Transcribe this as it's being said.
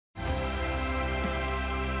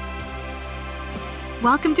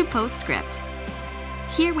Welcome to Postscript.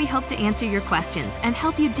 Here we hope to answer your questions and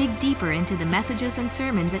help you dig deeper into the messages and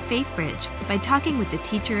sermons at Faithbridge by talking with the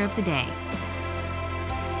teacher of the day.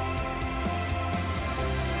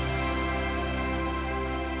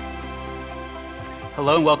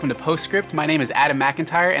 Hello and welcome to Postscript. My name is Adam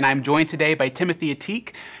McIntire and I'm joined today by Timothy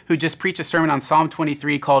Ateek, who just preached a sermon on Psalm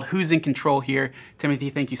 23 called Who's in Control Here? Timothy,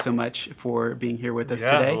 thank you so much for being here with us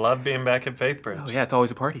today. Yeah, I love being back at Faithbridge. Oh yeah, it's always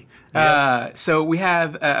a party. Yeah. So we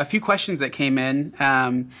have a few questions that came in,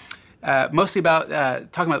 mostly about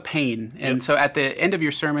talking about pain. And so at the end of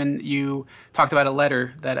your sermon, you talked about a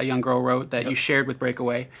letter that a young girl wrote that you shared with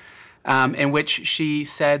Breakaway, in which she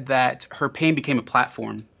said that her pain became a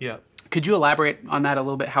platform. Yeah. Could you elaborate on that a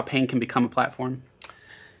little bit, how pain can become a platform?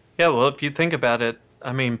 Yeah, well, if you think about it,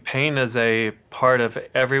 I mean, pain is a part of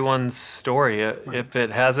everyone's story. Right. If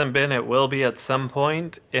it hasn't been, it will be at some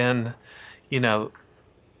point. And, you know,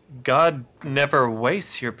 God never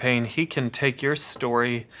wastes your pain. He can take your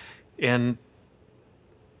story. And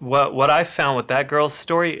what I found with that girl's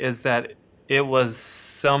story is that it was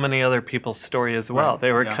so many other people's story as well. Right.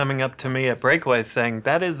 They were coming up to me at Breakaway saying,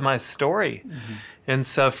 that is my story. Mm-hmm. And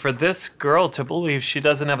so for this girl to believe she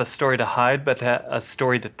doesn't have a story to hide, but a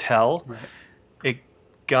story to tell,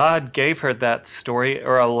 God gave her that story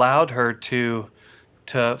or allowed her to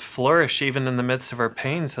flourish even in the midst of her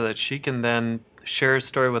pain so that she can then share her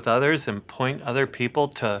story with others and point other people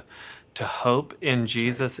to hope in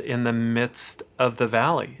Jesus in the midst of the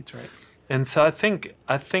valley. That's right. And so I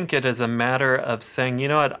think it is a matter of saying, you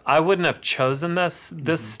know what, I wouldn't have chosen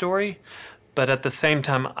this story, but at the same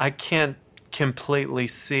time, I can't completely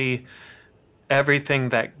see everything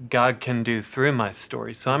that God can do through my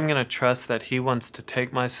story. So I'm going to trust that He wants to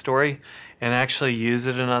take my story and actually use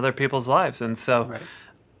it in other people's lives. And so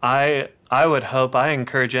I would hope, I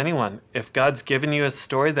encourage anyone, if God's given you a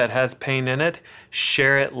story that has pain in it,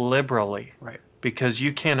 share it liberally. Right. Because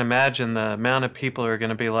you can't imagine the amount of people who are going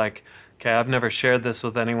to be like, okay, I've never shared this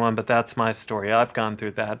with anyone, but that's my story. I've gone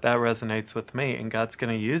through that. That resonates with me. And God's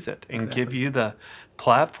going to use it and give you the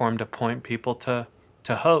platform to point people to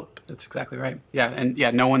hope. That's exactly right. Yeah, and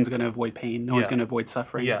no one's going to avoid pain. No one's going to avoid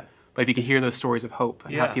suffering. Yeah. But if you can hear those stories of hope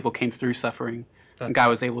and how people came through suffering, and God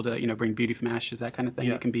was able to, bring beauty from ashes, that kind of thing,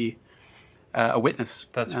 it can be a witness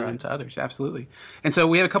to others. Absolutely. And so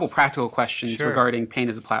we have a couple practical questions regarding pain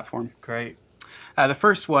as a platform. Great. The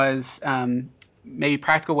first was maybe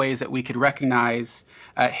practical ways that we could recognize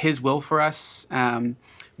His will for us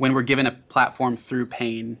when we're given a platform through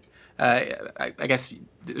pain. I guess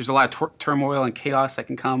there's a lot of turmoil and chaos that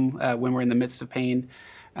can come when we're in the midst of pain.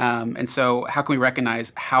 And so how can we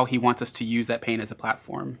recognize how He wants us to use that pain as a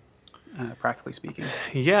platform, practically speaking?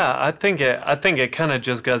 Yeah, I think it kind of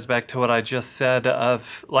just goes back to what I just said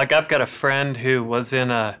of, like, I've got a friend who was in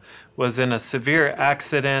a severe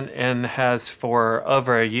accident and has for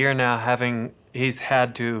over a year now he's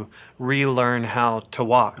had to relearn how to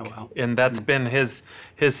walk. Oh, wow. And that's been his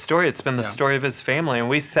story. It's been the story of his family. And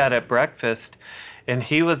we sat at breakfast and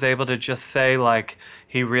he was able to just say, like,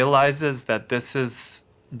 he realizes that this is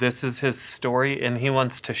his story and he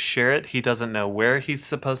wants to share it. He doesn't know where he's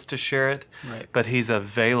supposed to share it, but he's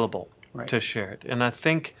available to share it. And I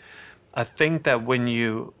think that when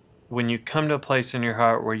you come to a place in your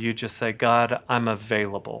heart where you just say, God, I'm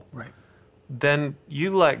available, then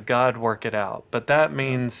you let God work it out. But that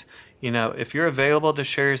means, if you're available to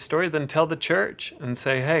share your story, then tell the church and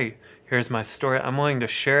say, hey, here's my story. I'm willing to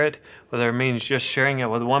share it, whether it means just sharing it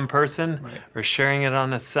with one person or sharing it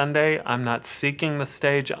on a Sunday. I'm not seeking the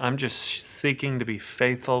stage. I'm just seeking to be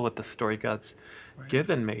faithful with the story God's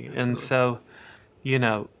given me. Absolutely. And so,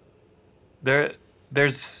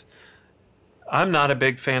 I'm not a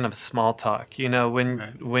big fan of small talk.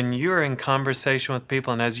 When you're in conversation with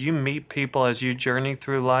people and as you meet people, as you journey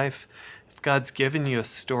through life, if God's given you a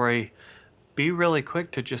story, be really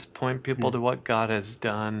quick to just point people to what God has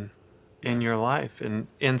done in your life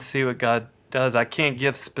and see what God does. I can't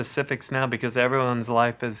give specifics now because everyone's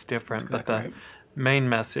life is different, but the main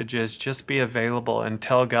message is just be available and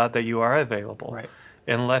tell God that you are available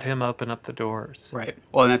and let Him open up the doors. Right.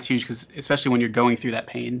 Well, and that's huge because especially when you're going through that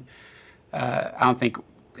pain, I don't think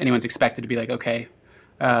anyone's expected to be like, okay,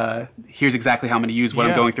 here's exactly how I'm going to use what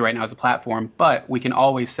I'm going through right now as a platform. But we can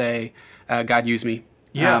always say, God, use me.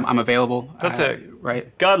 Yeah. I'm available. That's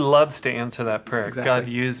right. God loves to answer that prayer. Exactly. God,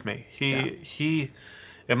 use me.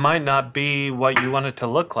 It might not be what you want it to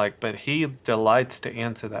look like, but He delights to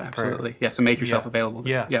answer that prayer. Absolutely. Yeah, so make yourself available.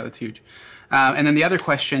 That's huge. And then the other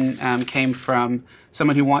question came from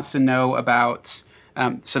someone who wants to know about,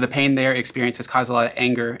 so the pain their experience has caused a lot of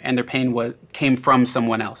anger, and their pain came from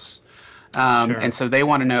someone else. And so they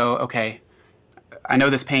want to know, okay, I know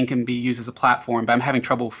this pain can be used as a platform, but I'm having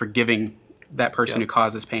trouble forgiving that person who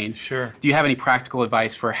caused pain. Sure. Do you have any practical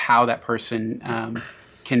advice for how that person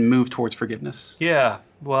can move towards forgiveness? Yeah.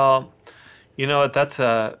 Well, you know what?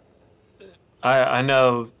 I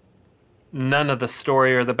know none of the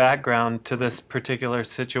story or the background to this particular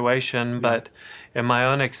situation, but in my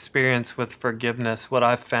own experience with forgiveness, what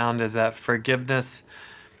I've found is that forgiving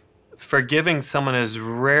someone is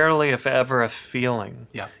rarely, if ever, a feeling.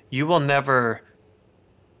 Yeah. You will never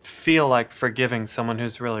feel like forgiving someone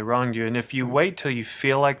who's really wronged you. And if you wait till you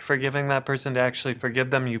feel like forgiving that person to actually forgive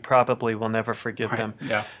them, you probably will never forgive them.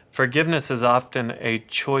 Yeah. Forgiveness is often a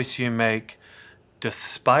choice you make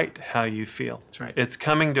despite how you feel. That's right. It's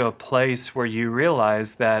coming to a place where you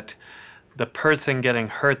realize that the person getting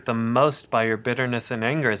hurt the most by your bitterness and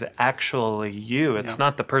anger is actually you. It's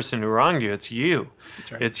not the person who wronged you, it's you.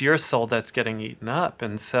 That's right. It's your soul that's getting eaten up.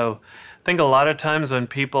 And so I think a lot of times when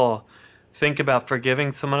people think about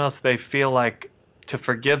forgiving someone else, they feel like to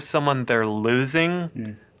forgive someone, they're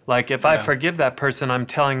losing. Like if I forgive that person, I'm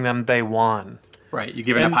telling them they won. Right, you're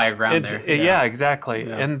giving up higher ground there. Yeah, exactly.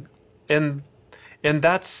 Yeah. And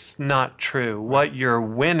that's not true. Right. What you're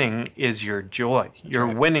winning is your joy. You're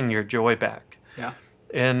winning your joy back. Yeah.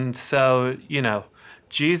 And so, you know,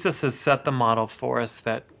 Jesus has set the model for us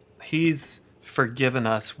that he's forgiven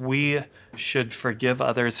us. We should forgive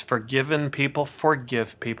others. Forgiven people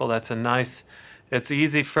forgive people. That's it's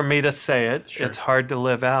easy for me to say it. Sure. It's hard to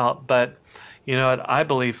live out. But you know what? I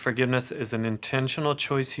believe forgiveness is an intentional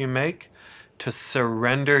choice you make to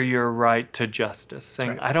surrender your right to justice.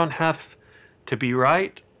 Saying, I don't have to be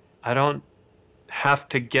right. I don't have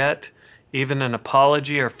to get even an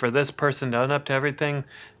apology or for this person to own up to everything.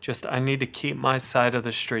 Just I need to keep my side of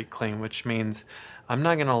the street clean, which means I'm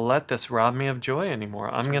not going to let this rob me of joy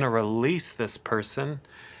anymore. I'm going to release this person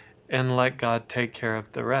and let God take care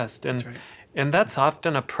of the rest. And that's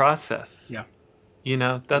often a process. Yeah. You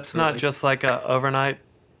know, that's not just like a overnight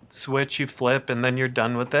switch you flip and then you're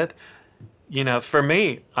done with it. You know, for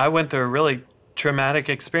me, I went through a really traumatic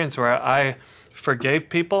experience where I forgave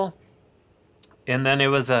people, and then it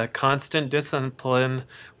was a constant discipline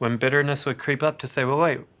when bitterness would creep up to say, well,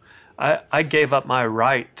 wait, I gave up my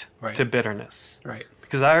right to bitterness. Right.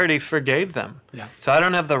 Because I already forgave them. Yeah. So I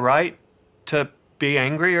don't have the right to be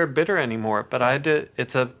angry or bitter anymore, but I did.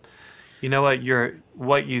 It's you know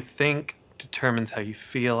what you think determines how you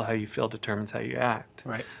feel determines how you act.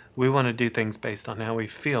 Right. We want to do things based on how we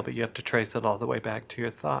feel, but you have to trace it all the way back to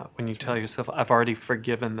your thought. When you tell yourself, I've already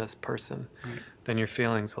forgiven this person, then your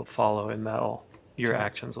feelings will follow, and your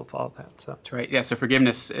actions will follow that. So. That's right. Yeah, so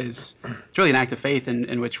forgiveness it's really an act of faith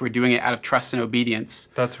in which we're doing it out of trust and obedience.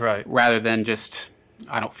 That's right. Rather than just,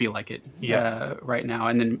 I don't feel like it right now.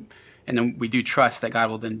 And then we do trust that God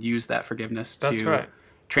will then use that forgiveness to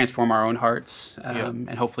transform our own hearts and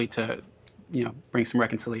hopefully to bring some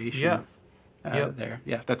reconciliation. Yeah. There.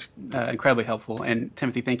 Yeah, that's incredibly helpful. And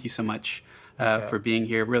Timothy, thank you so much for being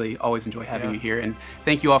here. Really always enjoy having you here. And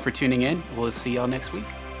thank you all for tuning in. We'll see y'all next week.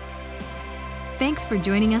 Thanks for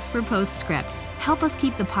joining us for Postscript. Help us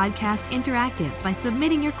keep the podcast interactive by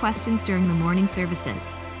submitting your questions during the morning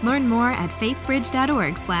services. Learn more at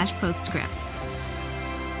faithbridge.org/postscript.